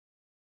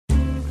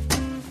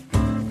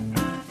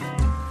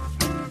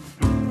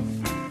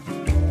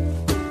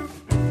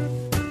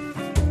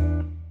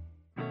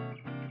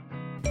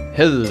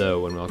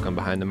Hello and welcome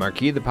Behind the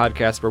Marquee, the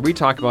podcast where we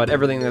talk about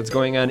everything that's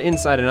going on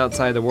inside and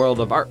outside the world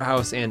of art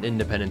house and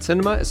independent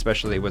cinema,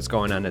 especially what's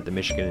going on at the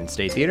Michigan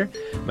State Theater.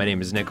 My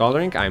name is Nick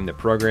Alderink. I'm the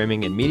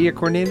programming and media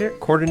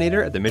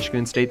coordinator at the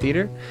Michigan State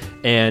Theater,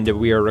 and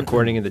we are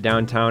recording in the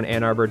downtown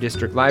Ann Arbor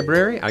District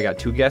Library. I got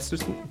two guests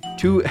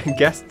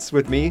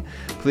with me.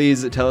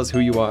 Please tell us who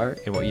you are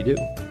and what you do.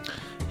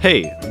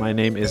 Hey, my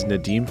name is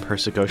Nadim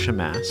Persicosha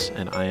Mass,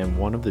 and I am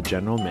one of the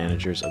general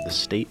managers of the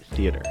State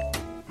Theater.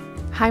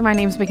 Hi, my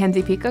name is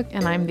Mackenzie Peacock,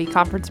 and I'm the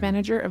conference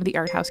manager of the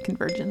Art House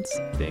Convergence.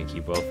 Thank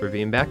you both for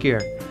being back here.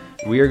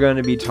 We are going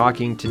to be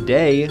talking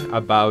today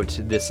about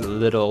this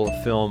little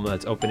film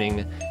that's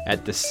opening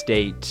at the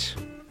State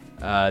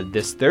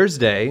this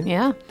Thursday.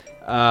 Yeah.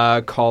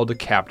 Called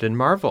Captain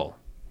Marvel.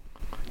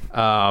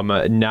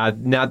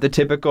 Not the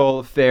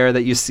typical fare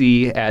that you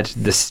see at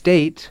the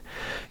State,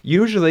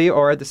 usually,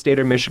 or at the State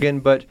of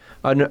Michigan, but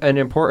an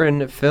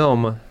important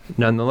film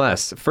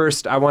nonetheless.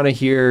 First, I want to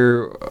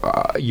hear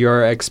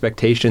your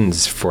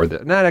expectations for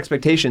not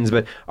expectations,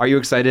 but are you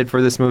excited for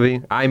this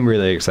movie? I'm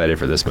really excited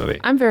for this movie.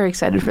 I'm very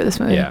excited for this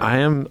movie. Yeah.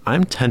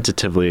 I'm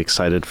tentatively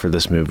excited for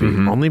this movie,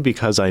 only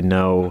because I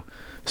know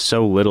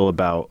so little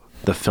about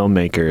the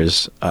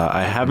filmmakers.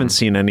 I haven't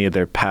seen any of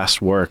their past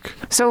work.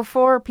 So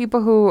for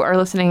people who are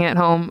listening at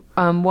home,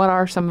 what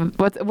is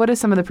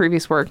some of the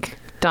previous work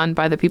done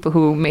by the people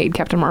who made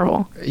Captain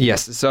Marvel?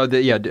 Yes. So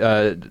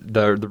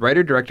the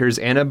writer-directors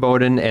Anna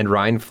Boden and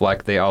Ryan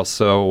Fleck, they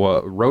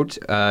also wrote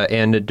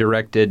and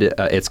directed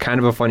It's Kind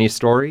of a Funny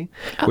Story,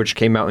 which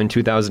came out in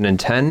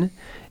 2010,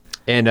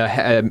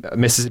 and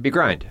Mississippi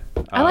Grind.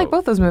 I like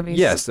both those movies.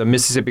 Yes.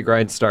 Mississippi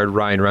Grind starred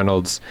Ryan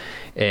Reynolds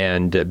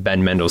and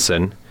Ben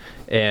Mendelsohn.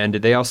 And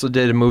they also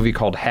did a movie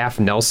called Half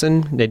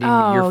Nelson.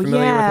 Nadine, you're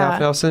familiar with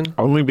Half Nelson?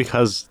 Only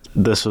because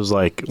this was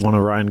like one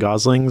of Ryan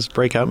Gosling's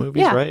breakout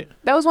movies, right?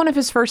 That was one of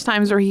his first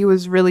times where he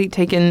was really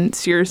taken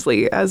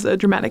seriously as a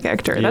dramatic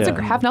actor.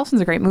 Half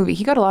Nelson's a great movie.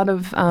 He got a lot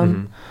of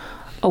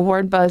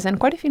award buzz and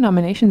quite a few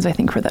nominations, I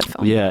think, for that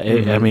film. Yeah,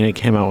 I mean, it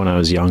came out when I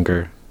was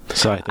younger.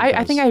 So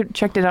I think I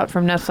checked it out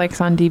from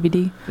Netflix on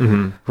DVD.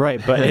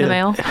 Right, but in the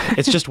mail.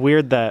 It's just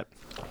weird that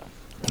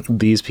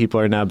these people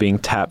are now being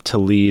tapped to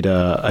lead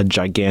a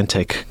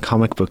gigantic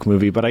comic book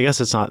movie, but I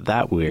guess it's not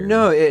that weird.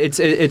 No, it's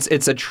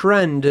a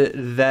trend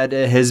that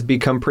has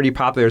become pretty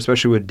popular,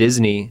 especially with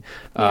Disney,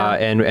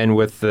 and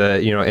with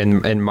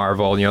and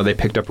Marvel. You know, they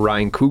picked up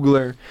Ryan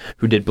Coogler,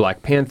 who did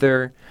Black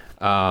Panther.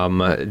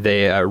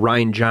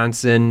 Ryan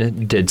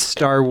Johnson did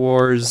Star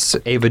Wars.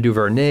 Ava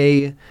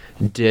DuVernay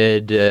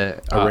did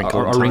A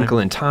Wrinkle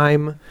in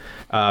Time.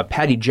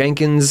 Patty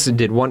Jenkins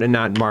did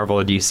not Marvel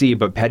or DC,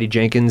 but Patty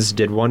Jenkins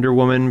did Wonder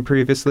Woman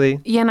previously.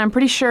 Yeah, and I'm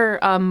pretty sure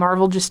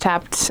Marvel just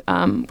tapped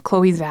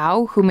Chloe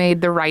Zhao, who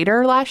made The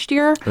Writer last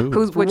year.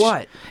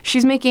 What?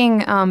 She's making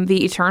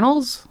The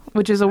Eternals,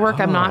 which is a work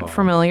I'm not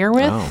familiar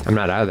with. Oh. I'm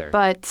not either.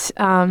 But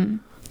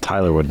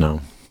Tyler would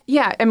know.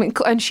 Yeah, I mean,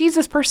 and she's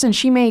this person.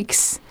 She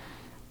makes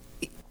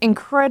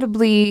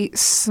incredibly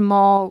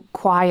small,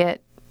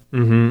 quiet,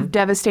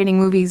 devastating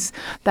movies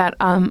that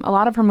a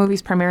lot of her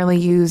movies primarily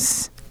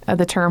use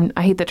the term,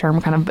 I hate the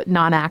term kind of, but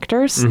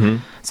non-actors.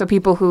 So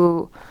people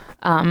who,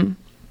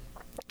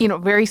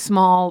 very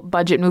small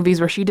budget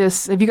movies where she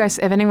just, if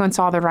anyone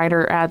saw The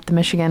Writer at the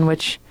Michigan,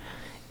 which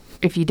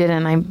if you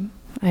didn't,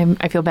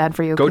 I feel bad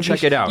for you. Go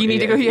check it out. You need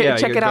to go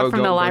check it out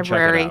from the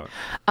library,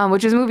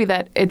 which is a movie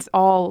that it's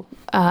all,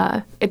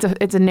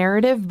 it's a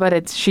narrative,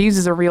 but she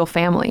uses a real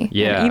family.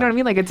 Yeah. You know what I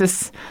mean? Like it's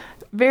this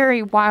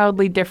very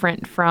wildly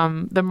different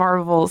from the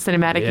Marvel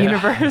Cinematic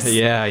Universe.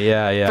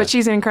 Yeah. But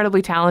she's an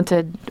incredibly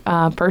talented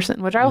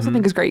person, which I also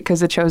think is great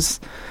because it shows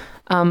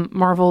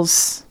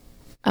Marvel's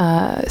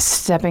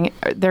stepping.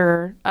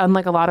 They're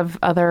unlike a lot of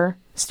other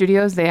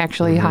studios. They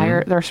actually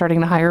they're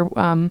starting to hire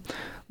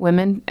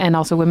women and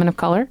also women of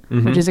color,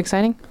 which is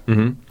exciting,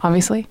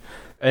 obviously.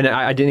 And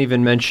I didn't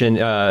even mention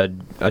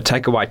Taika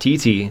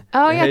Waititi.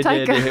 Oh yeah,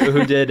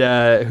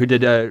 Taika, who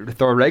did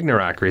Thor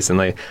Ragnarok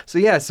recently. So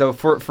yeah, so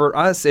for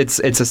us, it's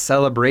a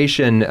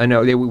celebration. I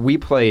know we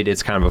played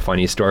It's Kind of a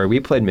Funny Story.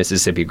 We played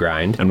Mississippi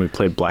Grind, and we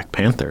played Black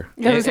Panther. I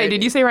was gonna say,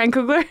 did you say Ryan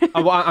Coogler?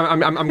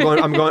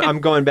 I'm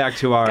going back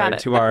to about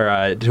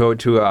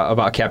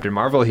Captain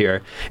Marvel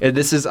here.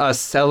 This is us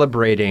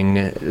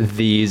celebrating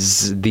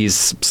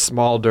these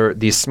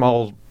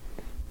small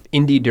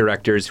indie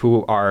directors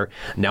who are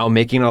now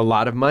making a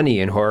lot of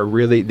money and who are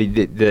really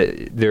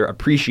their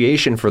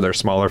appreciation for their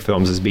smaller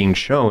films is being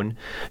shown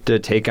to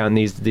take on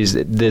this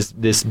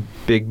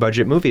big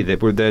budget movie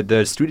that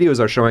the studios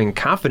are showing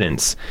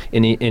confidence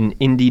in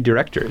indie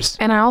directors.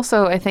 And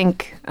I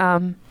think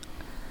a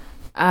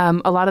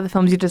lot of the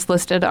films you just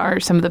listed are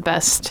some of the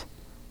best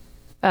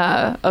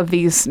of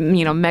these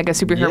mega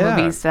superhero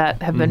movies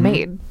that have been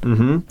made.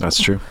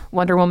 That's true.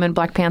 Wonder Woman,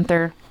 Black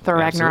Panther, Thor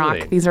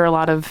Ragnarok. These are a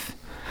lot of,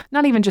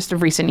 not even just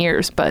of recent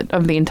years, but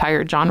of the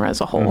entire genre as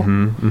a whole.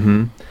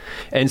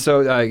 And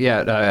so,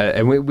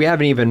 and we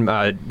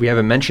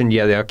haven't mentioned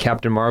yet that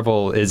Captain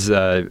Marvel is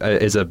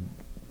a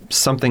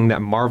something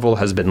that Marvel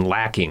has been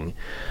lacking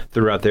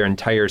throughout their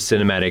entire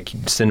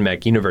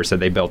cinematic universe that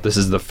they built. This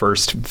is the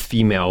first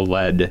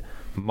female-led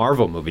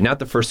Marvel movie, not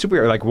the first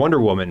superhero like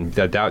Wonder Woman.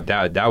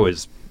 That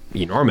was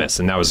enormous,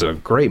 and that was a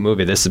great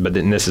movie. This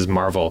is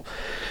Marvel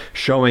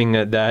showing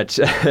that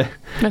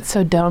that's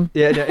so dumb.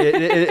 Yeah,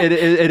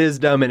 it is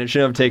dumb, and it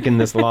shouldn't have taken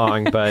this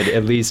long. But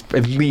at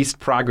least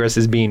progress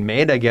is being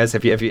made, I guess.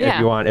 If you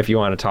want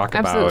to talk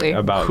about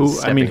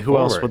who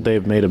else would they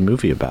have made a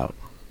movie about?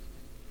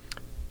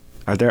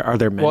 Are there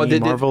many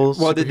Marvel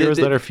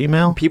superheroes that are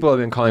female? People have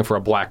been calling for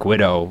a Black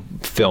Widow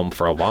film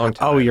for a long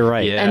time. Oh, you're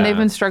right. Yeah. And they've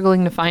been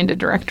struggling to find a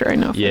director, I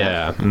know.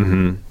 Yeah.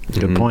 Mm-hmm.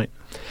 Good point.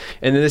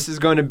 And this is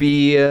going to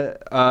be,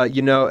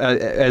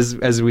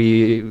 as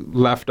we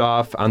left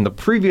off on the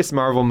previous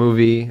Marvel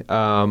movie,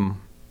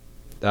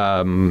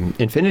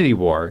 Infinity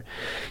War,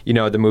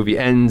 the movie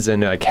ends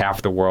and like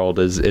half the world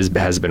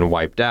has been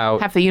wiped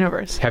out. Half the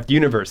universe. Half the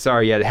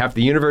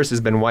universe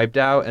has been wiped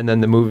out, and then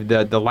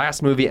the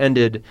last movie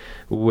ended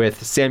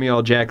with Samuel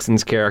L.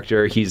 Jackson's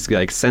character. He's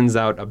like sends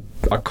out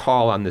a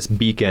call on this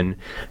beacon,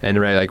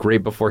 and right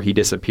before he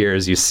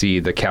disappears, you see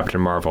the Captain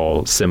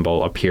Marvel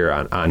symbol appear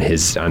on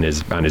his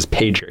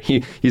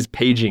pager. He's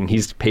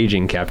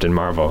paging Captain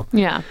Marvel.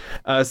 Yeah.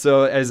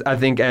 So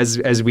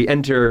as we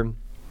enter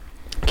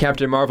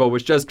Captain Marvel,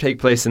 which does take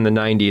place in the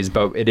 90s,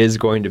 but it is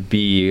going to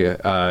be,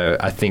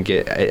 I think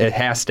it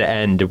has to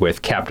end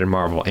with Captain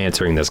Marvel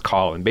answering this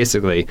call and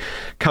basically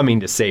coming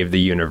to save the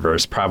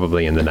universe,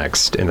 probably in the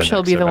next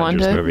She'll be the Avengers one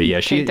to movie.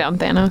 Yeah, take down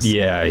Thanos.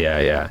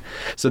 Yeah.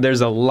 So there's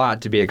a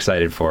lot to be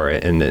excited for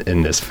in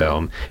this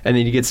film, and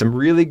then you get some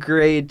really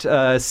great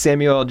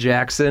Samuel L.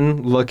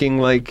 Jackson looking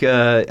like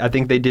I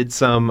think they did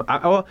some.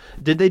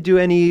 Did they do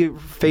any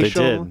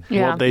facial?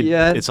 They did.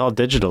 Yeah. It's all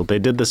digital. They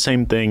did the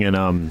same thing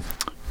in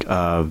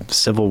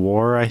Civil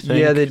War, I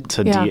think,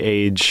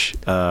 de-age,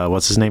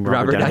 what's his name?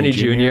 Robert Downey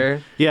Jr.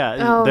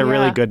 Yeah, they're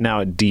really good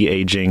now at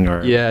de-aging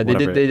or they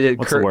did.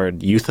 What's the word?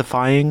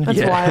 Youthifying?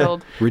 That's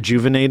wild.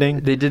 Rejuvenating?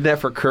 They did that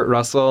for Kurt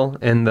Russell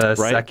in the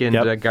second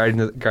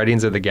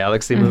Guardians of the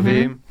Galaxy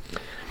movie.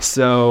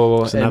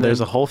 So now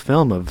there's a whole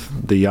film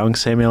of the young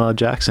Samuel L.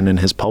 Jackson in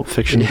his Pulp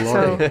Fiction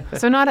glory.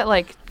 So not at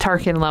like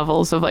Tarkin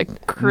levels of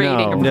like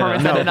creating a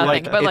performance out of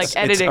nothing, but like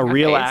editing it's a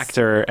real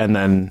actor and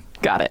then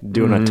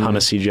doing a ton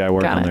of CGI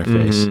work on their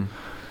face.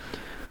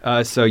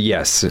 So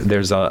yes,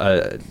 there's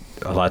a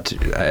lot to.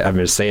 I'm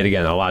going to say it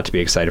again. A lot to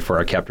be excited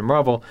for Captain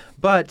Marvel,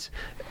 but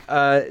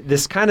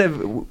this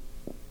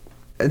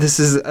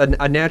is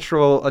a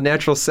natural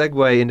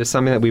segue into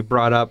something that we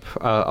brought up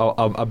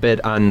a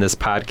bit on this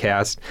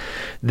podcast.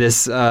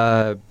 This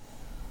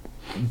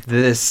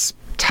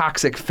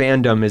toxic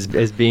fandom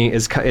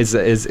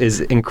is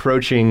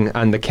encroaching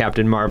on the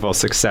Captain Marvel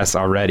success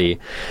already,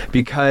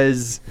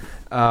 because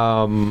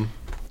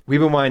we've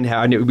been wanting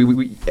how I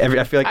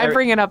feel like I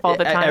bring it up all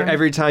the time.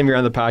 Every time you're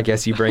on the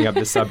podcast, you bring up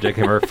the subject,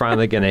 and we're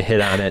finally going to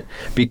hit on it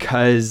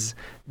because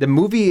the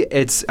movie.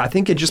 I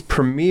think it just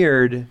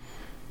premiered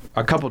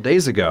a couple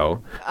days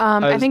ago.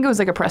 I think it was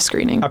like a press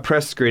screening.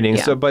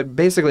 Yeah. So, but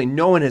basically,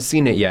 no one has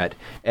seen it yet,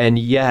 and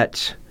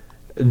yet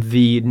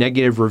the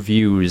negative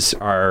reviews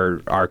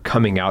are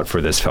coming out for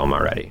this film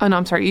already. Oh no,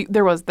 I'm sorry.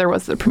 There was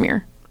the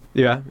premiere.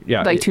 Yeah.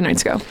 Like 2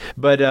 nights ago.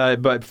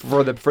 But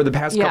for the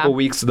past couple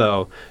weeks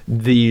though,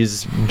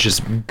 these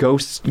just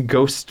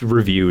ghost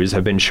reviews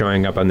have been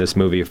showing up on this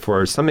movie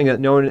for something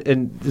that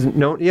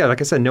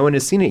like I said, no one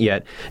has seen it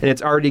yet, and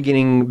it's already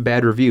getting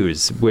bad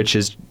reviews, which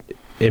is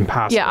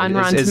impossible. Yeah, on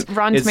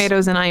Rotten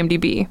Tomatoes and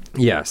IMDb.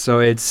 Yeah, so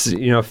it's,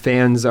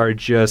 fans are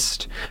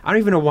just, I don't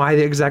even know why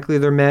exactly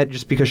they're mad,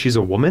 just because she's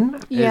a woman?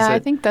 Yeah, I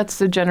think that's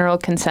the general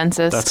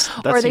consensus.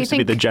 That seems to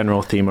be the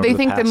general theme of the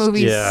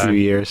past few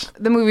years.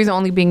 The movie's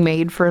only being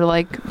made for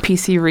like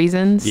PC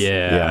reasons.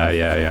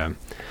 Yeah.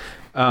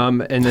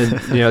 And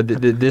then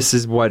this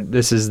is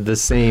the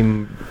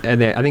same,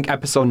 and I think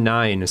Episode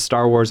 9,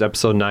 Star Wars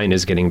Episode 9,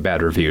 is getting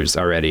bad reviews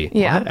already.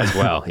 Yeah, as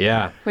well.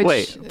 Yeah.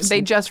 Which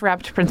they just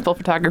wrapped principal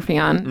photography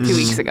on 2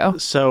 weeks ago.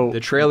 So the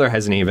trailer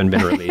hasn't even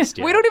been released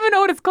yet. We don't even know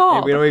what it's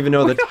called. We don't even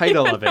know the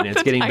title of it.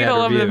 It's getting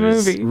bad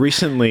reviews.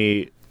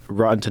 Recently,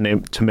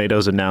 Rotten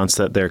Tomatoes announced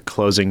that they're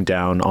closing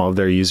down all of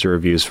their user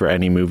reviews for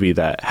any movie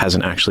that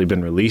hasn't actually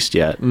been released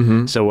yet.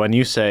 Mm-hmm. So when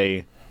you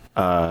say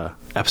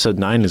Episode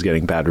 9 is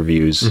getting bad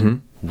reviews,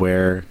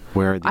 where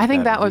are these I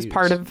think that reviews? was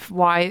part of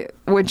why,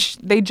 which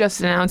they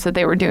just announced that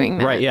they were doing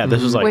that. Right, yeah,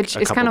 this was like which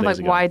is kind of like,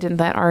 ago. Why didn't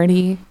that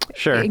already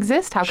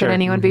exist? How could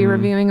anyone be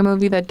reviewing a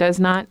movie that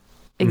does not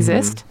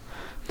exist?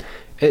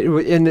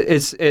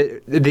 These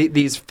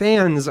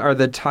fans are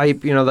the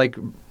type, like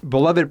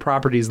beloved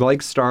properties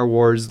like Star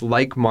Wars,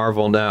 like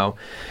Marvel now.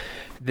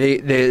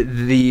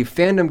 The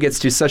fandom gets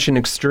to such an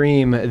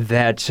extreme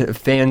that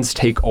fans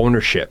take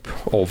ownership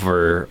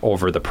over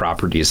the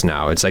properties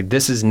now. It's like,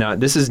 this is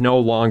no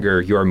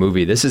longer your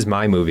movie. This is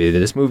my movie.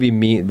 This movie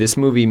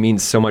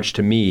means so much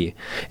to me,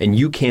 and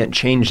you can't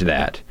change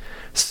that.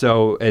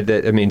 So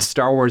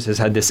Star Wars has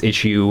had this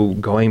issue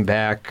going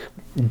back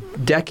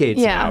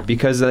decades now,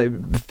 because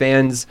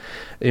fans,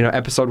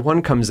 episode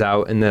 1 comes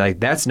out and they're like,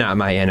 that's not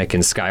my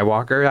Anakin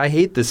Skywalker. I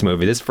hate this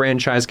movie. This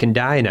franchise can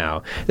die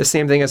now. The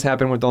same thing has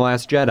happened with The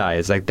Last Jedi.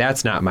 It's like,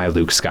 that's not my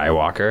Luke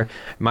Skywalker.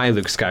 My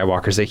Luke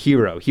Skywalker's a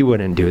hero. He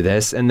wouldn't do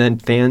this. And then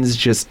fans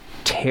just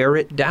tear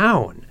it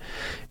down.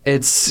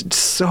 It's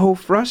so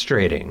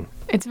frustrating.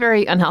 It's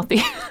very unhealthy.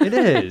 It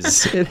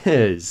is. It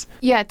is.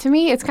 Yeah, to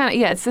me, it's kind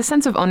of, it's the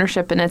sense of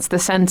ownership, and it's the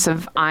sense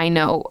of, I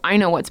know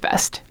what's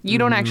best. You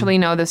don't actually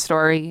know the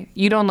story.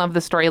 You don't love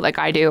the story like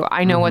I do.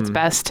 I know what's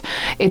best.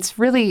 It's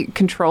really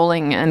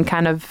controlling and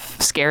kind of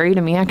scary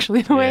to me,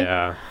 actually, in a way.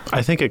 Yeah.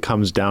 I think it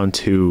comes down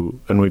to,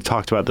 and we've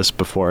talked about this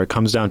before, it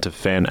comes down to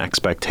fan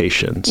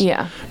expectations.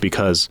 Yeah.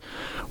 Because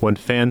when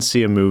fans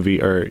see a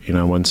movie, or,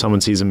 when someone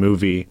sees a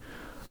movie,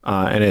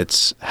 and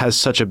it has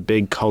such a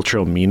big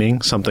cultural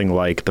meaning, something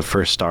like the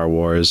first Star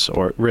Wars,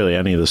 or really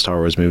any of the Star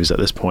Wars movies at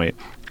this point,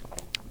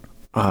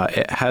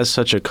 it has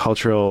such a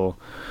cultural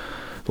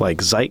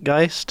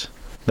zeitgeist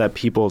that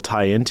people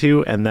tie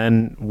into. And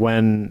then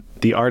when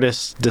the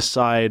artists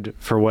decide,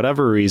 for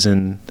whatever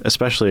reason,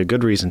 especially a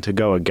good reason, to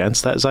go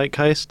against that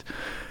zeitgeist,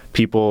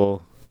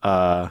 people...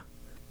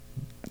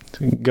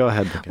 Go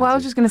ahead, Mackenzie. Well, I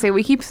was just going to say,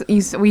 we keep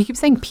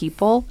saying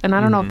people, and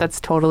I don't know if that's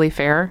totally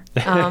fair.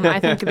 I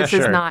think this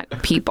is not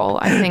people.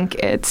 I think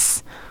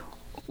it's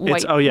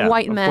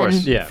white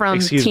men from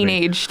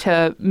teenage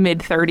to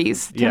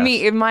mid-30s. To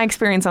me, in my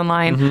experience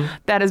online,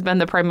 that has been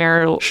the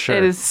primary... Sure.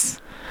 It is...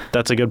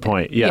 That's a good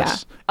point,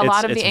 yes. Yeah. A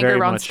lot of the anger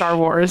around Star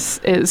Wars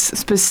is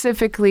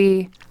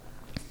specifically...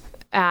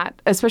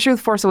 especially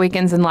with Force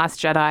Awakens and Last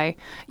Jedi,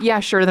 yeah,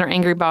 sure, they're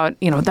angry about,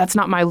 that's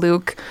not my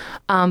Luke.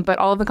 But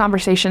all of the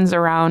conversations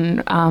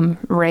around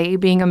Rey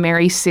being a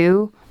Mary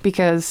Sue,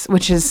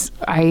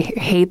 I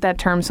hate that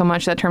term so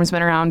much. That term's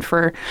been around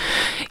for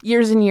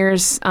years and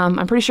years.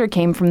 I'm pretty sure it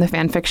came from the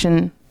fan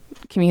fiction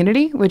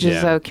community, which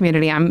is a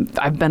community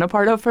I've been a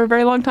part of for a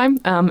very long time,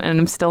 and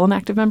I'm still an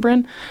active member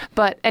in.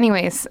 But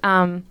anyways,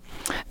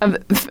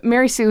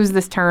 Mary Sue is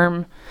this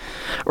term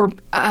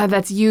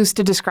that's used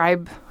to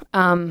describe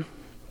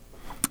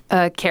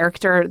a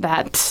character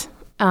that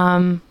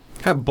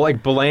have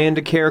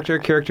bland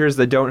characters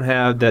that don't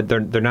have that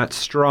they're not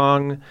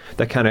strong,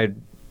 that kind of,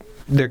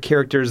 they're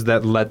characters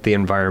that let the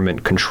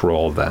environment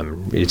control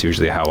them. It's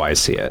usually how I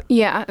see it.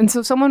 Yeah, and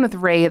so someone with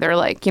Rey, they're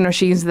like,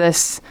 she's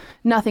this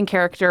nothing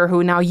character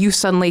who now you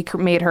suddenly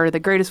made her the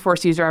greatest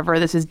Force user ever.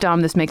 This is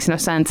dumb. This makes no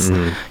sense.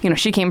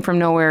 She came from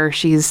nowhere.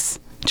 She's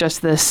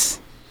just this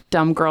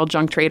dumb girl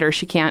junk trader.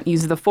 She can't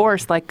use the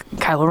Force like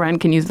Kylo Ren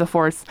can use the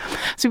Force.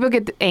 So people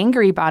get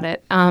angry about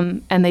it,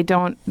 and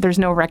there's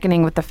no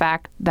reckoning with the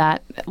fact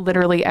that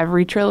literally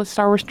every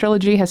Star Wars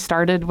trilogy has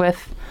started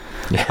with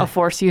a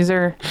Force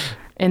user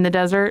in the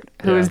desert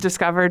who is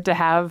discovered to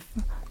have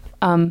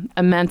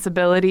immense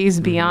abilities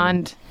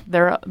beyond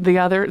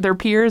their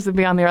peers and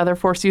beyond their other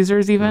Force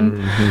users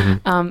even.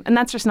 And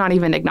that's just not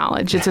even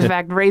acknowledged. It's a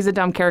fact. Rey's a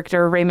dumb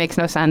character. Rey makes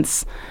no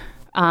sense.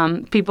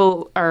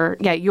 People are,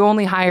 you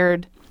only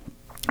hired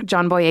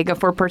John Boyega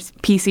for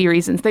PC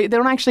reasons. They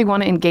don't actually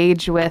want to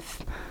engage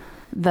with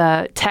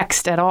the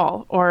text at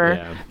all, or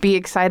be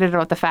excited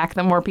about the fact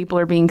that more people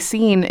are being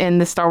seen in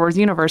the Star Wars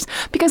universe,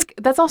 because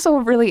that's also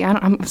really,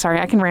 I'm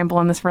sorry, I can ramble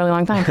on this for a really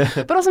long time,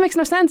 but also makes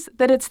no sense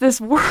that it's this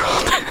world.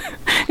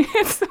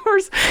 It's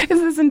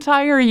this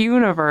entire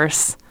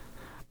universe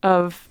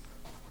of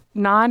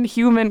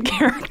non-human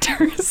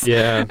characters.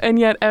 Yeah. And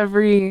yet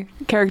every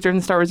character in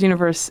the Star Wars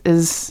universe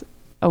is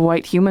a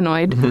white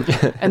humanoid.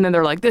 And then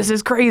they're like, this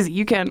is crazy.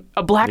 You can't,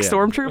 a black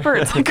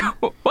stormtrooper? It's like,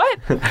 what?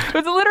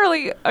 It's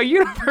literally a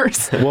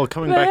universe. Well,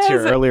 coming back to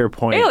your earlier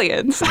point,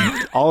 aliens.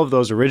 All of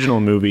those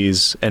original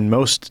movies and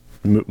most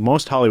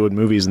Hollywood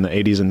movies in the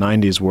 80s and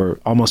 90s were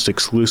almost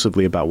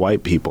exclusively about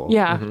white people.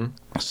 Yeah.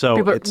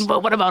 So but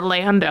what about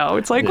Lando?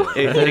 It's like,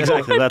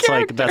 exactly.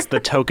 That's the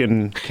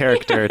token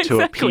character to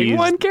appease,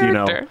 one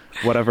character.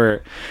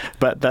 Whatever.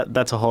 But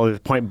that's a whole other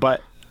point.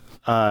 But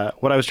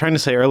what I was trying to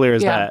say earlier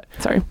is that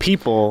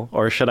people,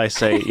 or should I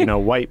say,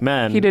 white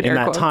men in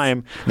that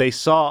time, they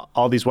saw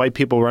all these white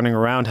people running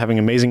around having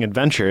amazing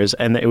adventures,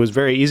 and it was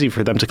very easy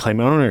for them to claim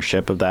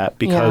ownership of that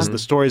because the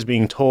stories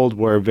being told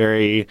were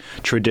very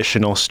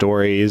traditional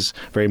stories,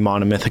 very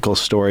monomythical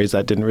stories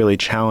that didn't really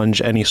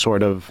challenge any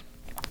sort of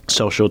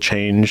social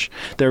change.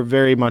 They're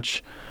very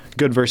much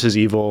good versus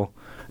evil,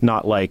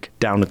 not like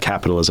down with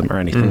capitalism or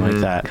anything like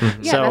that.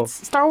 Yeah,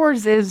 Star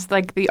Wars is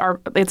like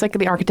it's like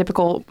the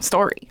archetypical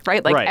story,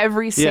 right? Like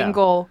every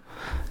single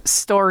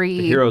story.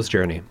 The hero's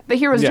journey. The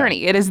hero's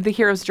journey. It is the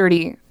hero's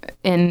journey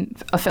in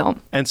a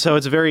film. And so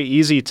it's very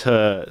easy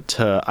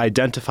to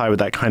identify with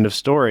that kind of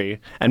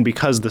story. And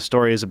because the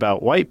story is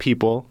about white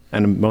people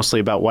and mostly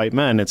about white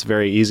men, it's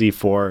very easy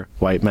for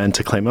white men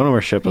to claim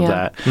ownership of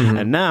that.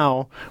 And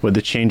now, with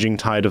the changing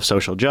tide of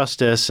social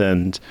justice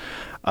and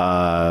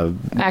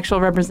actual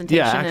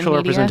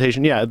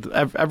representation.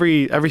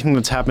 Everything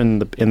that's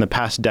happened in the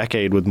past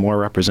decade with more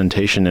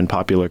representation in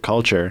popular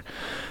culture,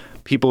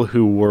 people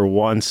who were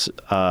once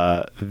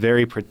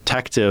very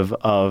protective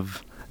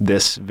of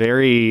this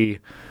very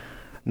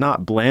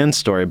not bland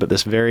story, but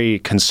this very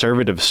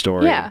conservative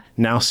story,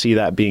 now see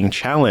that being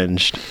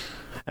challenged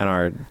and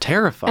are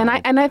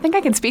terrified. And I think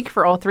I can speak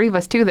for all three of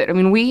us too. That I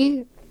mean,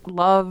 we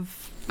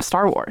love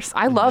Star Wars.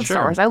 I love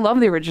Star Wars. I love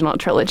the original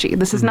trilogy.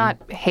 This is not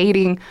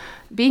hating,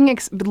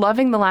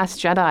 loving The Last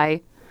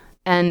Jedi,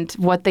 and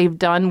what they've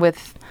done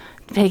with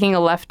taking a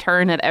left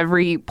turn at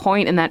every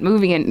point in that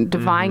movie and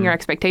defying your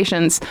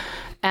expectations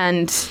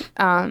and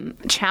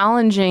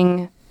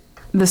challenging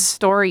the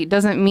story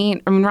doesn't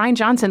mean. I mean, Rian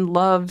Johnson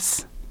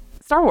loves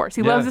Star Wars.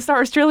 He loves the Star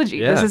Wars trilogy.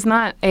 Yeah. This is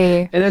not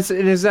a. And that's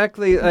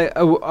exactly.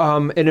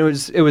 And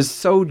it was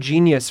so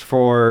genius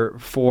for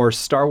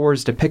Star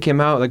Wars to pick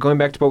him out. Like going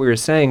back to what we were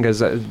saying,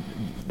 because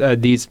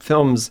these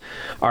films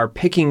are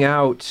picking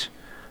out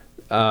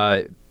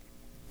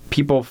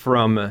people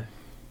from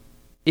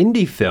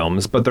indie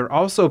films, but they're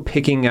also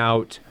picking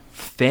out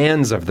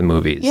fans of the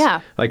movies.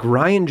 Yeah. Like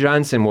Rian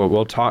Johnson,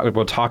 we'll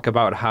talk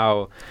about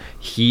how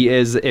he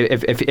is.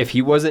 If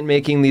he wasn't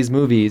making these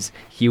movies,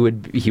 he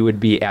would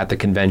be at the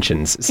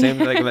conventions. Same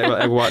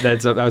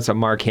that's what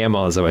Mark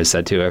Hamill has always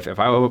said too. If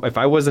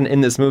I wasn't in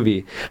this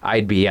movie,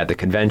 I'd be at the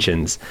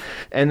conventions.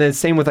 And then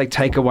same with like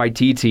Taika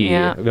Waititi.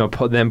 Yeah.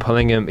 Them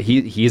pulling him.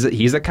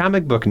 He's a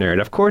comic book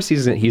nerd. Of course,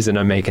 he's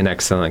gonna make an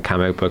excellent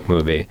comic book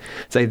movie.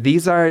 It's like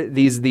these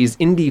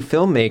indie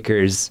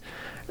filmmakers.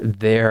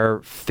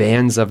 They're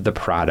fans of the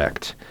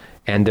product,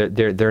 and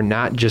they're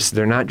not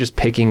just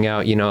picking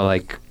out,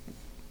 like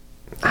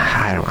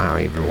I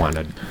don't even want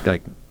to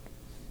like.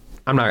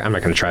 I'm not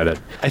going to try to.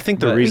 I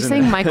think the reason. Are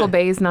you saying Michael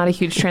Bay is not a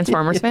huge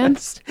Transformers fan?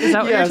 Is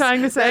that what you're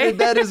trying to say?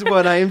 That is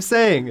what I am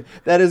saying.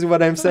 That is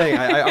what I'm saying.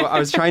 I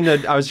was trying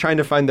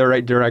to find the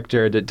right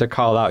director to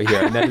call out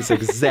here, and that is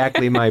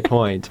exactly my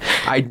point.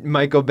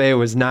 Michael Bay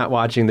was not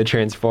watching the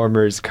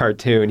Transformers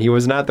cartoon. He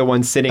was not the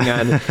one sitting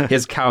on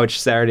his couch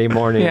Saturday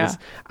mornings. Yeah.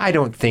 I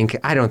don't think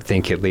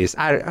at least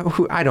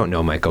I don't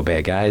know Michael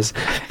Bay, guys,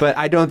 but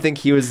I don't think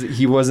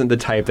he wasn't the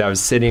type that was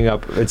sitting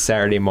up at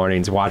Saturday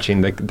mornings watching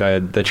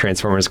the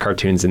Transformers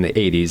cartoons in the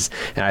 80s,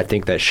 and I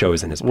think that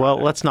shows in his product.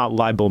 Well, let's not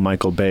libel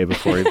Michael Bay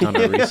before we've done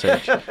our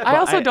research. I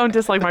also don't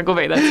dislike Michael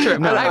Bay. That's true.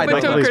 No,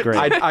 Michael Bay's great.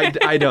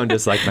 I don't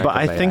dislike Michael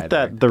Bay. But I think either.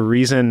 that the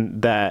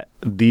reason that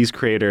these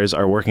creators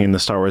are working in the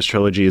Star Wars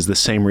trilogy is the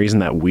same reason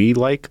that we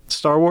like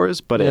Star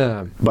Wars, but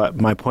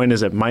my point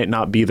is it might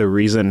not be the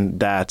reason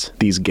that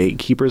these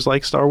gatekeepers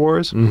like Star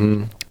Wars.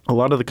 Mm-hmm. A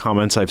lot of the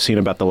comments I've seen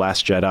about The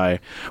Last Jedi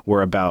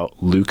were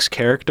about Luke's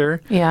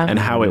character and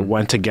how it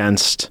went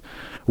against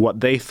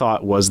what they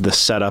thought was the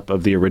setup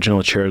of the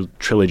original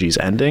trilogy's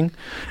ending.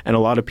 And a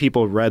lot of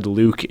people read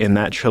Luke in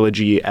that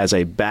trilogy as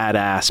a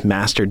badass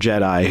master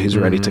Jedi who's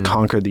ready to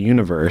conquer the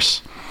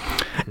universe.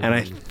 And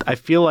I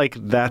feel like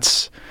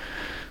that's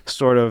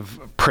sort of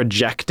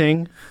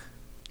projecting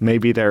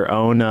maybe their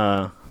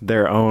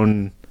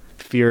own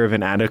fear of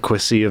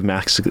inadequacy of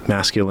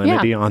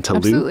masculinity onto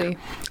absolutely. Luke.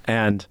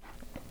 And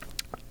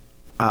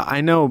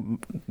I know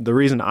the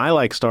reason I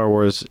like Star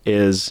Wars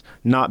is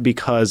not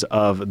because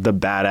of the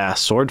badass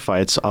sword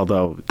fights,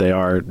 although they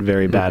are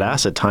very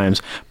badass at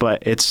times,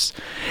 but it's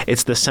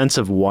the sense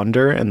of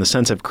wonder and the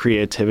sense of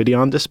creativity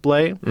on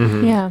display.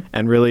 Mm-hmm. Yeah.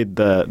 And really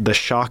the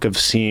shock of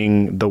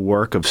seeing the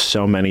work of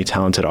so many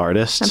talented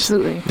artists.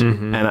 Absolutely.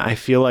 Mm-hmm. And I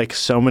feel like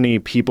so many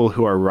people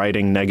who are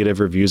writing negative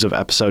reviews of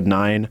Episode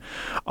 9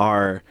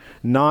 are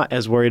not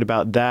as worried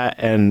about that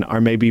and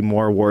are maybe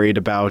more worried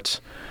about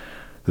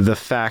the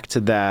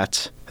fact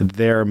that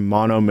their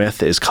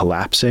monomyth is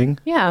collapsing.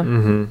 Yeah.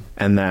 Mm-hmm.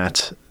 And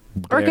that...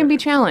 Or it can be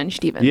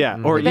challenged even.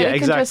 Yeah, or that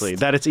exactly.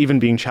 That it's even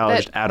being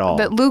challenged at all.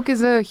 That Luke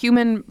is a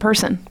human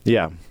person.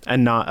 Yeah,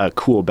 and not a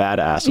cool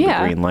badass with a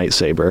green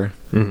lightsaber.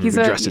 Mm-hmm. He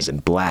dresses in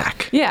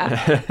black. Yeah.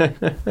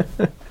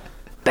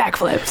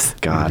 Backflips.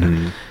 God.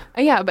 Mm-hmm.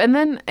 Yeah, and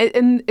then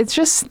it's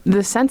just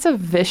the sense of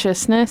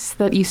viciousness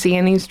that you see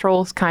in these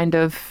trolls kind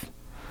of...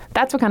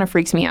 That's what kind of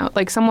freaks me out.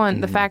 Like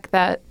the fact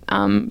that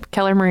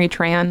Kelly Marie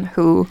Tran,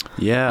 who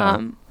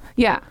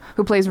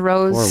who plays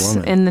Rose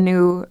in the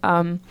new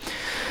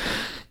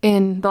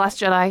in The Last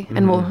Jedi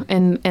and will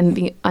in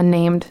the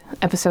unnamed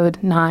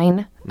Episode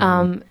 9.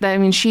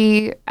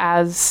 She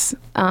as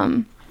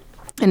an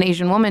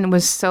Asian woman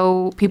was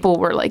so people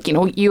were like,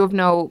 you have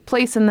no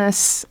place in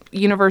this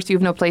universe, you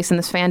have no place in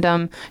this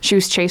fandom. She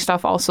was chased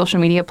off all social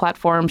media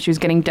platforms. She was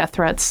getting death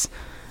threats.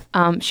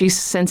 She's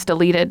since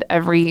deleted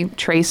every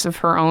trace of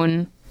her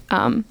own,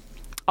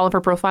 all of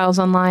her profiles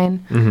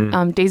online.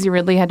 Mm-hmm. Daisy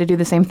Ridley had to do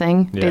the same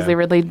thing. Yeah. Daisy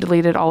Ridley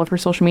deleted all of her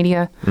social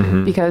media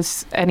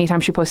because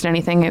anytime she posted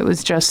anything, it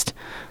was just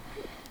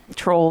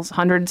trolls,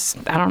 hundreds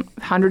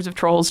of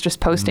trolls just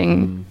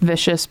posting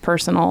vicious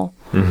personal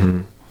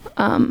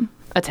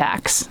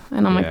attacks.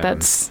 And I'm like,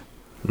 that's...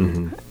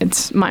 Mm-hmm.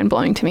 It's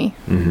mind-blowing to me.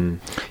 Mm-hmm.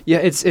 Yeah,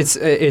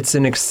 it's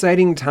an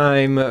exciting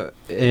time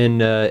in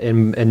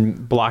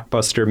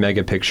blockbuster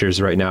mega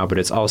pictures right now, but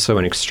it's also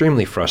an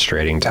extremely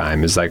frustrating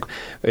time. It's like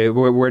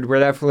we're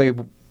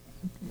definitely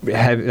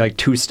have like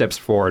two steps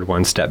forward,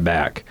 one step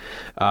back.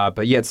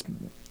 But yeah,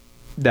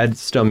 that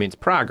still means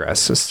progress.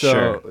 So,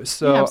 Sure.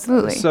 so, Yeah,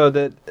 absolutely. So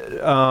that,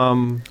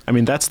 I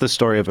mean, that's the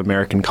story of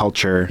American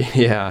culture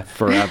yeah,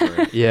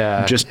 forever.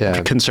 yeah, Just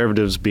yeah.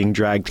 conservatives being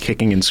dragged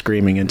kicking and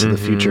screaming into the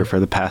future for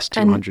the past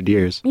 200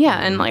 years. Yeah,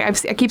 and like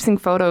I keep seeing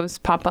photos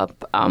pop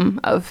up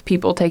of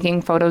people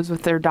taking photos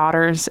with their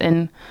daughters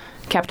in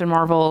Captain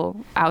Marvel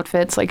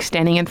outfits, like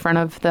standing in front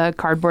of the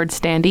cardboard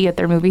standee at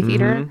their movie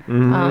theater.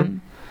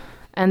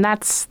 And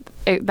that's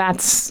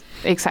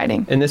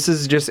exciting. And this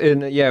is just,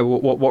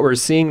 what we're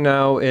seeing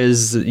now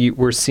is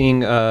we're seeing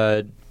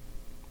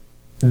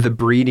the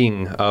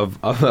breeding of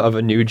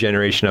a new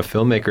generation of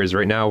filmmakers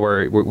right now,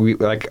 where we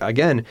like,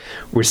 again,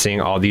 we're seeing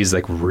all these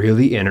like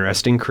really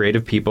interesting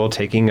creative people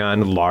taking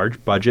on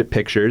large budget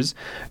pictures,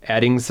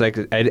 adding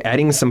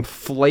some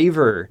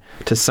flavor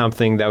to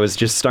something that was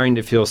just starting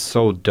to feel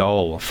so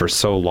dull for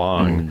so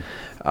long.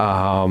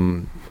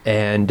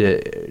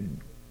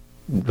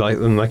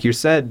 Like you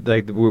said,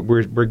 like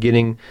we're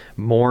getting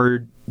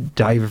more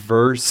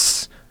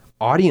diverse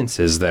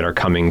audiences that are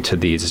coming to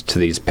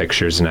these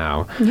pictures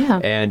now. Yeah.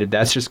 And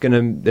that's like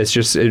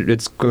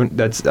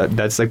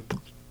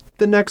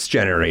the next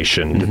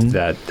generation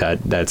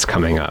that's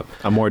coming up.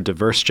 A more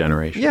diverse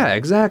generation. Yeah,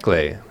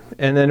 exactly.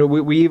 And then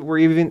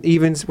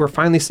we're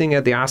finally seeing it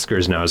at the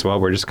Oscars now as well.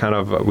 We just got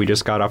off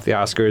the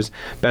Oscars.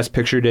 Best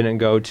Picture didn't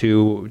go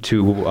to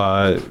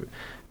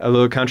a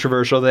little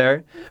controversial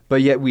there,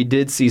 but yet we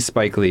did see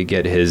Spike Lee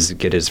get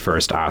his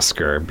first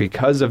Oscar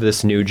because of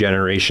this new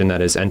generation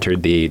that has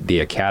entered the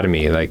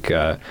Academy, like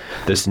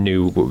these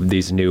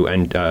new I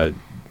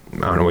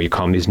don't know what you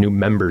call them, these new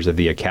members of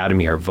the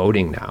Academy are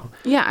voting now.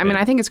 Yeah, I mean,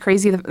 I think it's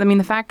crazy.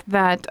 The fact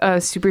that a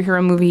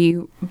superhero movie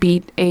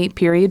beat a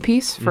period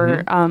piece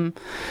for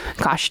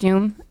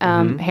costume,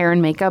 hair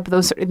and makeup.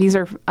 This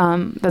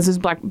is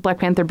Black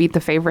Panther beat The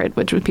Favorite,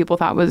 which people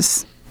thought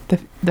was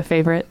the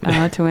favorite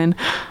to win.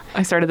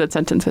 I started that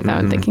sentence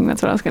without thinking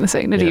that's what I was going to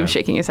say. Nadim's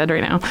shaking his head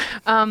right now.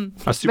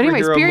 But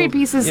anyways, period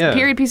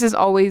pieces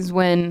always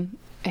win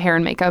hair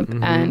and makeup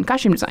and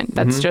costume design.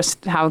 That's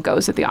just how it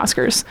goes at the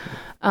Oscars.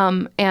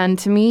 And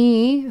to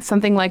me,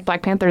 something like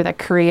Black Panther that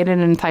created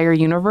an entire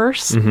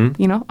universe,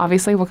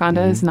 obviously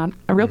Wakanda is not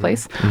a real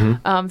place.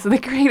 So they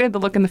created the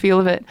look and the feel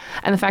of it.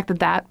 And the fact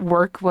that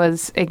work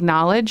was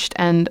acknowledged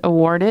and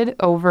awarded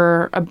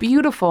over a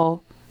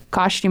beautiful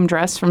costume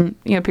dress from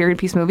period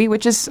piece movie,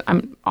 which is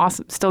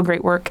awesome, still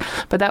great work.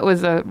 But that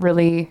was a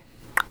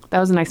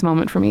nice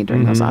moment for me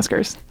during those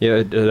Oscars. Yeah,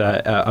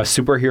 a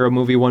superhero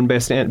movie won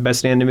best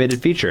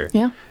animated feature.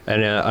 Yeah,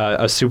 and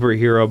a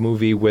superhero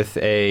movie with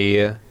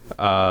a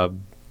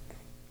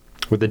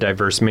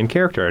diverse main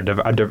character,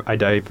 a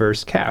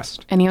diverse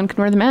cast. Anyone can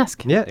wear the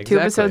mask. Yeah, exactly. 2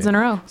 episodes in a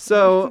row.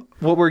 So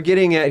what we're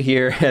getting at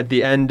here at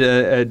the end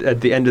of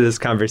this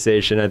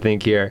conversation, I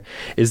think here,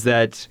 is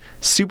that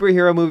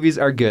superhero movies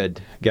are good,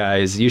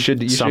 guys. You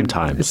should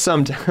sometimes.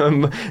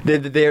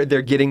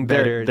 They're getting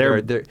better.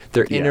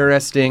 They're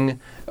interesting.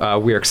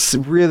 We are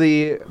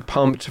really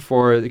pumped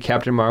for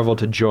Captain Marvel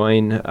to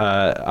join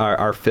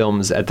our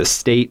films at the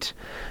State,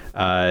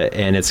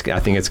 and I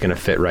think it's going to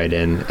fit right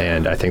in.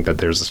 And I think that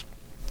there's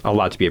a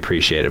lot to be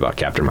appreciated about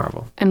Captain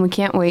Marvel. And we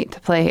can't wait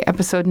to play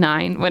episode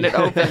 9 when it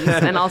opens,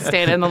 and I'll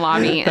stand in the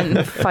lobby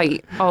and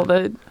fight all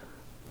the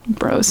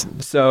bros.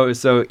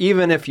 So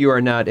even if you are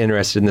not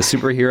interested in the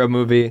superhero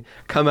movie,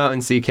 come out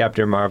and see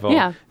Captain Marvel.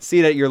 Yeah. See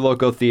it at your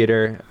local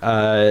theater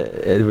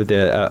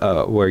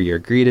where you're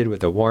greeted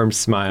with a warm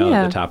smile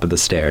at the top of the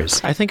stairs.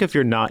 I think if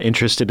you're not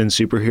interested in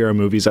superhero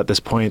movies at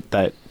this point,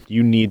 that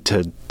you need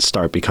to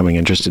start becoming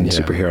interested in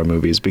superhero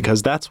movies,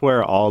 because that's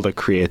where all the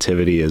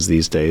creativity is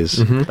these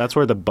days. That's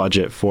where the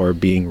budget for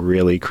being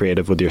really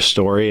creative with your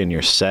story and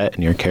your set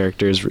and your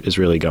characters is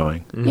really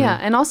going. Yeah,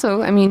 and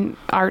also, I mean,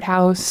 art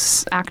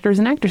house actors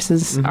and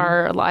actresses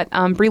are a lot.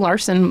 Brie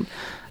Larson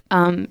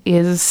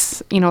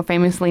is,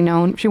 famously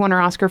known. She won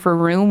her Oscar for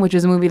Room, which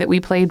is a movie that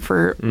we played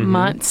for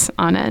months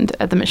on end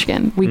at the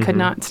Michigan. We could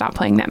not stop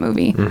playing that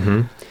movie.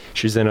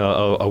 She's in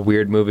a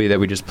weird movie that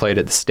we just played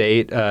at the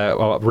State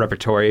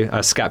repertory,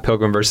 Scott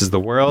Pilgrim versus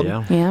the World.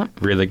 Yeah.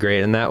 Really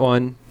great in that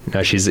one.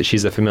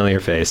 She's a familiar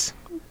face.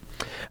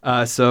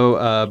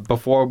 So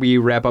before we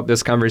wrap up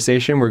this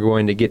conversation, we're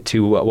going to get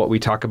to what we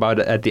talk about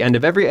at the end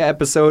of every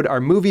episode, our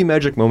movie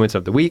magic moments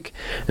of the week.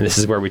 And this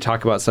is where we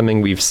talk about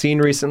something we've seen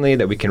recently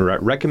that we can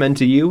recommend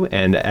to you.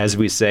 And as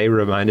we say,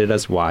 reminded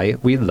us why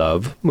we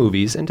love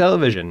movies and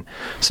television.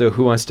 So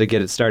who wants to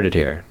get it started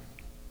here?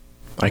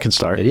 I can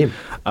start. Nadim.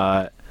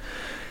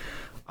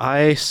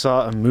 I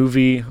saw a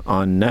movie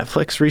on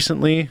Netflix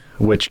recently,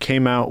 which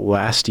came out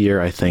last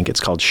year, I think. It's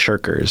called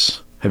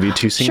Shirkers. Have you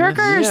two seen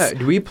Shirkers? this?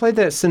 Yeah, we played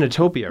that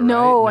Cinetopia, right?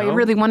 No, I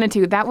really wanted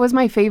to. That was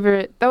my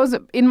favorite. That was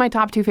in my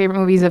top 2 favorite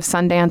movies of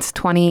Sundance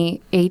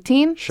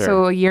 2018. Sure.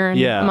 So a year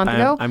and a month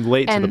ago. I'm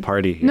late to the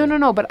party here.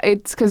 No, but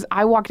it's because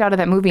I walked out of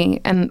that movie,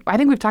 and I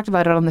think we've talked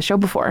about it on the show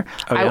before.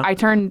 Oh, yeah? I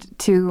turned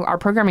to our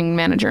programming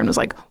manager and was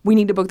like, we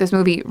need to book this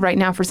movie right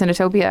now for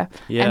Cinetopia.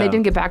 Yeah. And they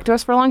didn't get back to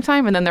us for a long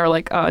time, and then they were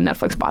like,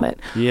 Netflix bought it.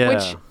 Yeah.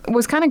 Which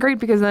was kind of great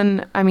because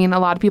then, I mean, a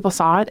lot of people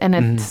saw it, and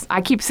it's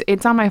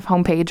on my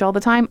homepage all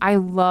the time. I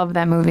love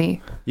that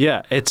movie.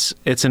 Yeah, it's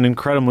an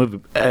incredible movie.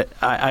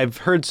 I've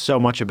heard so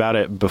much about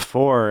it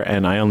before,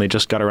 and I only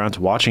just got around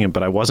to watching it,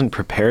 but I wasn't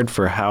prepared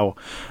for how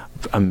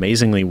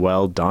amazingly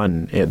well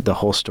done the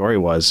whole story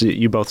was.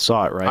 You both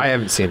saw it, right? I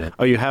haven't seen it.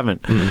 Oh, you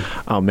haven't?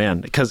 Oh,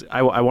 man. Because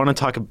I want to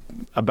talk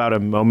about a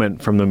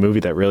moment from the movie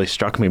that really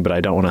struck me, but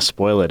I don't want to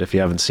spoil it if you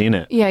haven't seen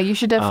it. Yeah, you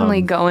should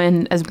definitely go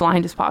in as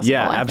blind as possible.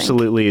 Yeah,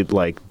 absolutely.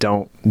 Like,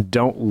 don't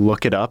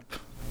look it up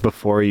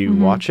before you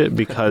watch it,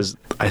 because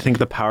I think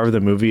the power of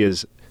the movie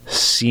is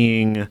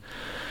seeing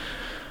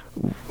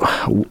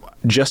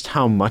just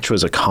how much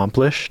was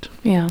accomplished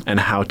and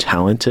how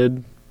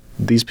talented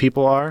these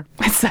people are.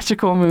 It's such a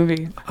cool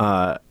movie.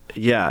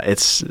 Yeah,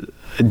 it's.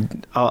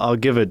 I'll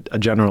give a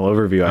general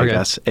overview, I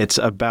guess. It's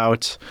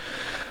about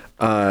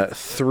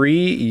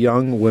 3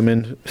 young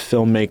women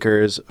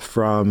filmmakers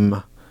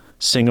from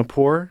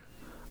Singapore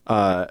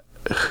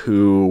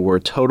who were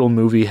total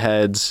movie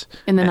heads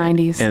in the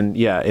 90s.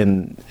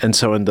 And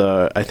so in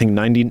the, I think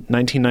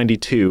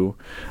 1992,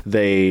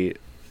 they,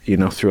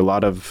 through a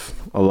lot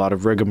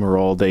of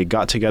rigmarole, they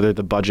got together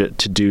the budget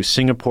to do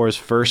Singapore's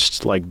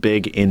first like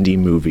big indie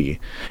movie,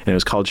 and it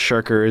was called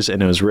Shirkers,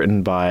 and it was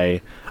written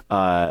by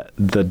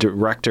the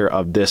director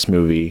of this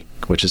movie,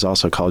 which is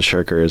also called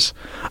Shirkers.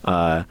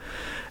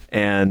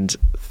 And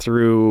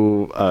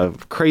through a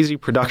crazy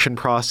production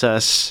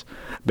process,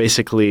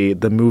 basically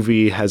the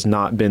movie has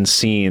not been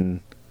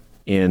seen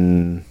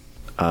in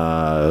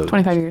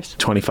 25 years.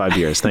 25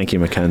 years. Thank you,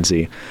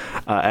 Mackenzie.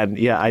 And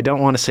yeah, I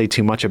don't want to say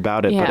too much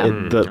about it,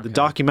 but the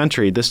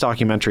documentary, this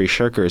documentary,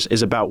 Shirkers,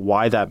 is about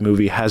why that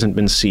movie hasn't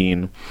been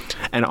seen,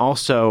 and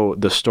also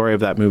the story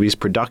of that movie's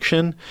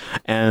production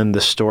and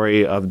the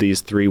story of these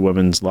 3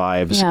 women's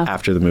lives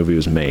after the movie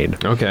was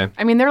made. Okay.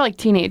 I mean, they're like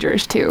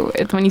teenagers too.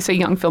 It's when you say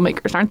young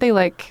filmmakers, aren't they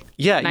like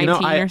 19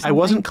 or something? I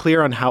wasn't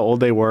clear on how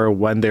old they were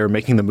when they were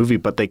making the movie,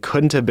 but they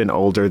couldn't have been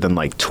older than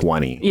like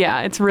 20.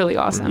 Yeah, it's really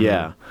awesome.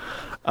 Yeah.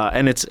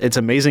 And it's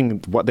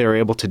amazing what they were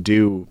able to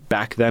do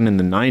back then in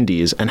the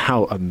 90s, and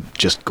how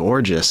just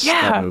gorgeous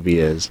that movie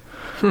is.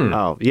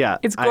 Oh, yeah.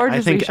 It's gorgeously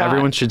I think shot.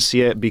 everyone should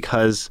see it,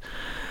 because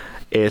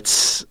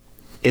it's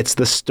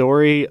the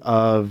story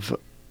of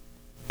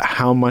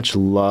how much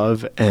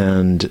love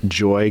and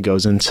joy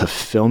goes into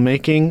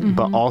filmmaking,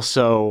 but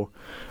also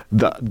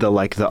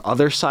the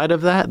other side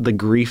of that, the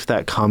grief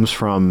that comes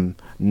from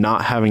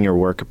not having your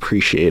work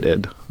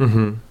appreciated.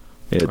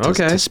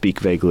 To speak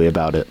vaguely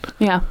about it.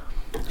 Yeah.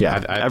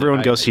 Yeah,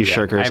 everyone go see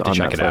Shirkers on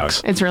check Netflix. it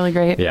out. It's really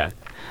great. Yeah.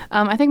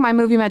 I think my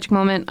movie magic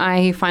moment,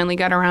 I finally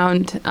got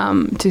around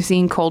to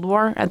seeing Cold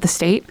War at the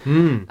State,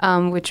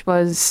 which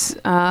was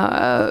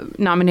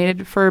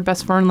nominated for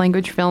Best Foreign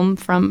Language Film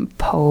from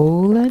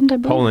Poland, I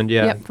believe. Poland,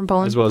 yeah. Yep, from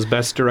Poland. As well as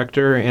Best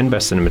Director and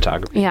Best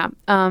Cinematography. Yeah.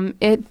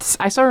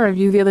 I saw a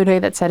review the other day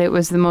that said it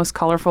was the most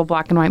colorful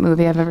black and white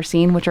movie I've ever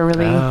seen, which I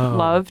really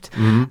loved.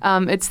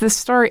 It's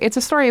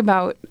a story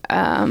about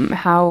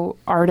how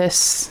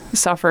artists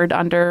suffered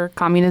under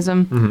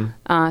communism.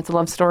 It's a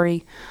love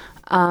story.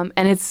 And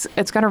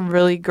it's got a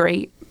really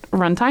great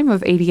runtime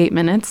of 88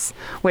 minutes,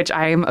 which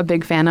I'm a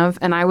big fan of.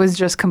 And I was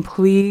just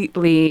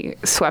completely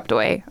swept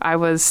away. I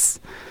was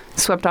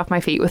swept off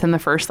my feet within the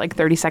first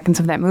 30 seconds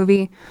of that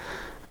movie.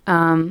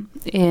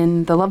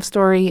 In the love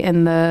story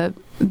and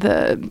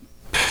the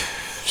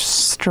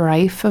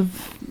strife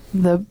of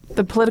the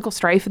political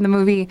strife in the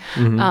movie,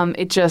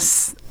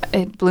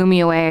 it blew me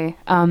away.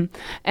 And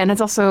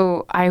it's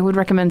also, I would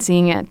recommend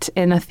seeing it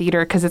in a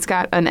theater because it's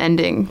got an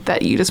ending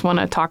that you just want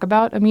to talk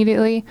about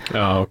immediately.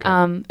 Oh,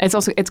 okay.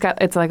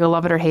 It's like a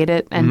love it or hate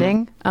it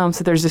ending.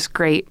 So there's this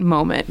great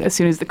moment as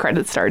soon as the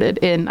credits started.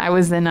 I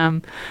was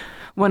in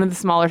one of the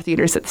smaller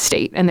theaters at the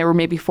State, and there were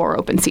maybe 4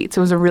 open seats. It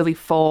was a really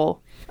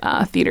full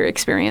theater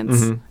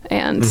experience,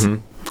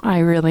 and I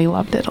really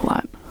loved it a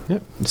lot.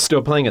 Yep.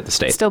 Still playing at the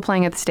State. Still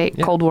playing at the State.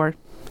 Yep. Cold War.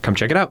 Come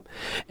check it out.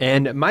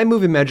 And my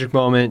movie magic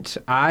moment,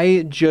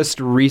 I just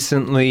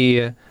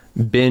recently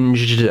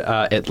binged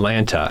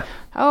Atlanta.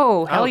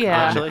 Oh, hell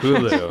yeah. On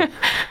Hulu.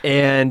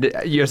 And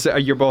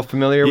you're both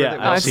familiar with it?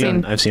 I've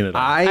seen it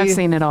all. I've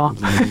seen it all.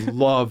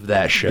 Love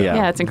that show.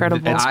 Yeah, it's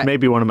incredible. It's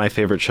maybe one of my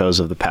favorite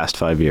shows of the past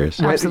 5 years.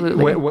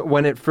 Absolutely.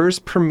 When it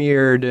first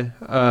premiered,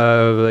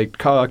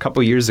 a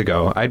couple years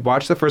ago, I'd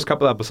watched the first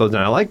couple episodes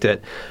and I liked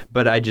it,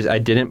 but I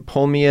didn't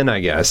pull me in, I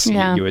guess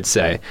you would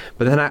say.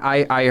 But then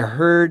I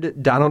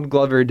heard Donald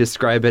Glover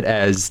describe it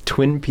as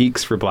Twin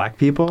Peaks for Black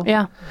people.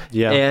 Yeah.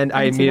 Yeah. And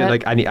I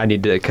immediately I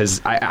need to,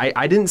 because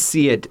I didn't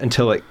see it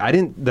until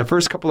the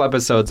first couple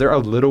episodes, they're a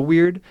little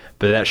weird,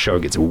 but that show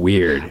gets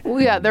weird. Well,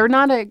 yeah, they're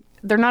not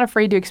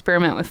afraid to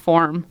experiment with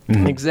form.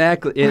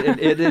 Exactly.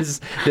 It is,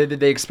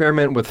 they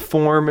experiment with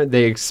form,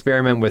 they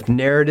experiment with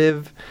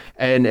narrative,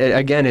 and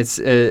again, it's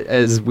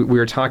as we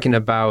were talking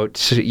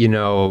about,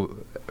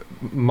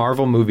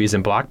 Marvel movies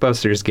and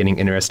blockbusters getting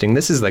interesting.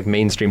 This is like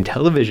mainstream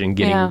television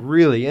getting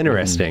really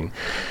interesting,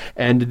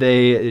 and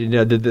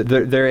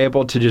they're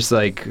able to just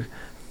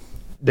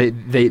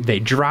they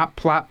drop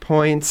plot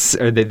points,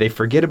 or they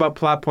forget about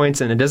plot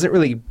points, and it doesn't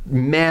really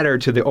matter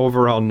to the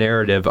overall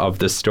narrative of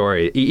the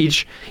story.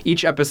 Each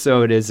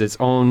episode is its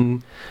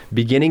own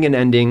beginning and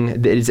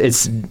ending.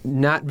 It's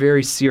not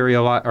very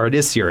serialized, or it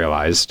is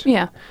serialized.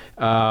 Yeah.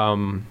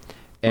 And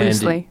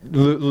Loosely.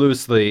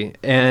 Loosely.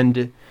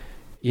 And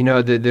you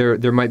know,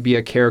 there might be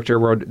a character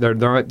where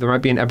there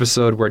might be an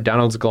episode where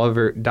Donald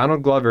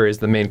Glover is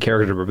the main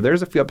character, but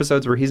there's a few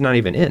episodes where he's not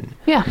even in.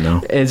 Yeah.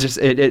 No. It's just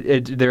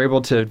they're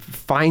able to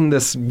find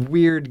this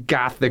weird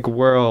gothic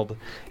world.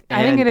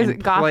 I think it is.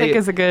 Gothic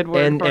is a good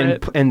word for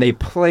it. And they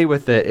play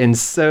with it in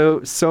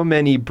so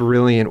many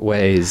brilliant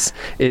ways.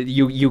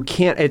 You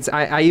can't.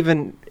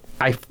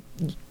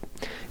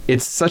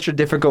 It's such a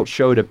difficult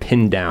show to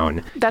pin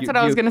down. That's what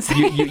I was going to say.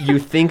 You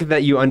think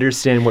that you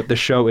understand what the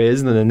show is,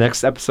 and then the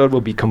next episode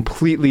will be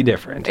completely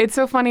different. It's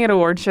so funny at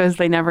award shows,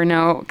 they never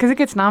know, because it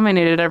gets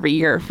nominated every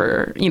year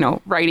for,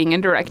 writing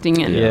and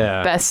directing and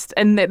best.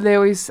 And they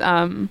always,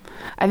 I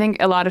think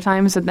a lot of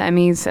times at the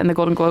Emmys and the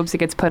Golden Globes, it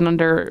gets put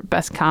under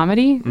best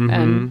comedy. Mm-hmm.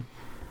 And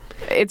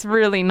it's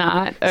really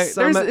not. There's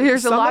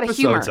a lot of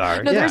humor.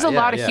 There's a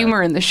lot of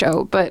humor in the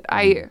show, but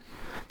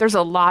there's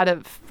a lot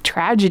of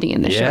tragedy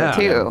in the show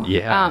too.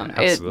 Yeah,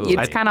 absolutely.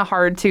 It's kind of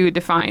hard to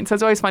define. So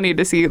it's always funny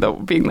to see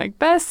being like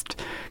best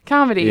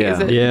comedy. Yeah. Is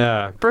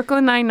it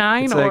Brooklyn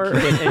Nine-Nine or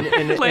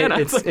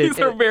Atlanta?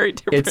 These are very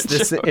different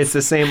shows. It's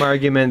the same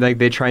argument. Like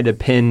they tried to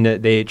pin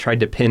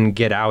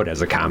Get Out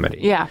as a comedy.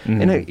 Yeah,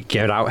 and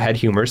Get Out had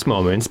humorous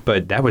moments,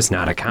 but that was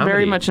not a comedy.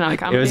 Very much not a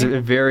comedy.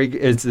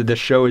 It was the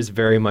show is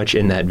very much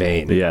in that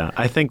vein. Yeah,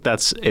 I think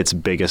that's its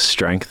biggest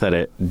strength, that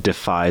it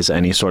defies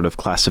any sort of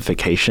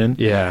classification.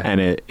 Yeah,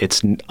 and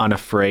it's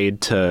unafraid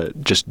to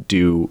just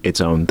do its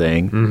own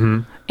thing. Mm-hmm.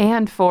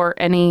 And for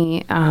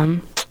any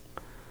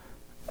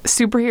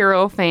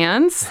superhero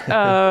fans,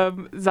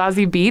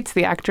 Zazie Beetz,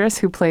 the actress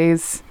who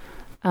plays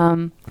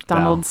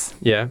Donald's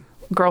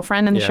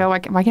girlfriend in the show, why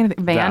can't I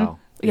think? Van?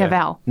 Val.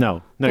 Val.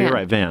 No, Van. You're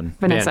right, Van.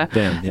 Vanessa,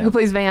 Van, who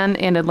plays Van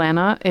in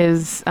Atlanta,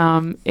 is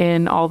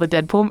in all the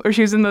Deadpool, or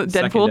she was in the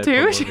Deadpool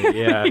too.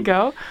 There you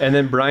go. And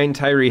then Brian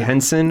Tyree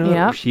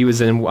Henson, he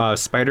was in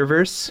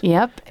Spider-Verse.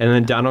 Yep. And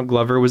then Donald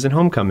Glover was in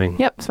Homecoming.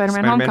 Yep,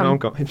 Spider-Man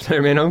Homecoming.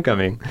 Spider-Man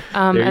Homecoming.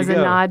 As a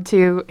nod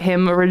to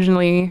him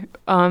originally,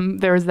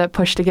 there was that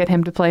push to get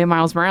him to play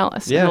Miles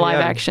Morales in the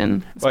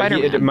live-action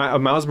Spider-Man.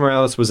 Miles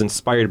Morales was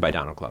inspired by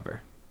Donald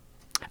Glover.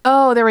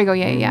 Oh, there we go.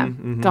 Yeah.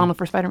 Mm-hmm. Donald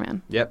for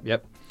Spider-Man.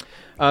 Yep.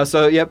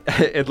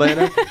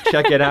 Atlanta,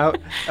 check it out.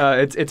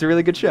 It's a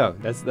really good show.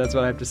 That's what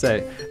I have to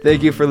say.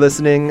 Thank you for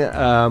listening.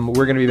 We're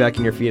going to be back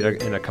in your feed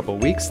in a couple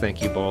weeks.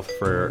 Thank you both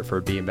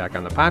for being back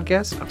on the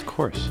podcast. Of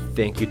course.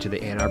 Thank you to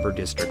the Ann Arbor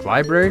District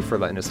Library for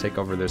letting us take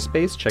over their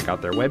space. Check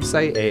out their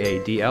website,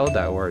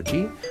 aadl.org.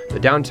 The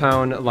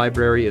downtown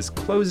library is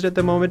closed at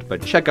the moment,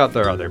 but check out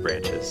their other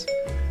branches.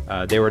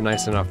 They were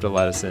nice enough to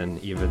let us in,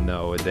 even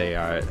though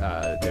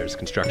there's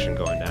construction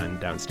going on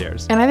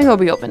downstairs. And I think it'll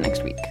be open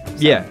next week.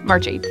 So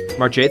March 8th.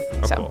 March 8th?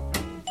 Oh, so, cool.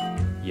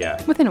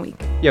 Yeah. Within a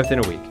week. Yeah, within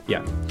a week.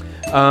 Yeah.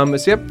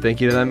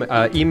 Thank you to them.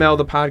 Email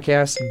the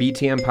podcast,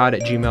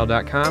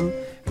 btmpod@gmail.com,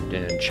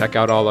 and check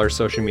out all our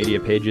social media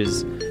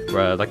pages.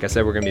 Like I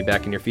said, we're going to be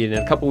back in your feed in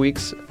a couple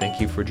weeks.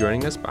 Thank you for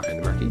joining us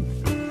behind the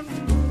marquee.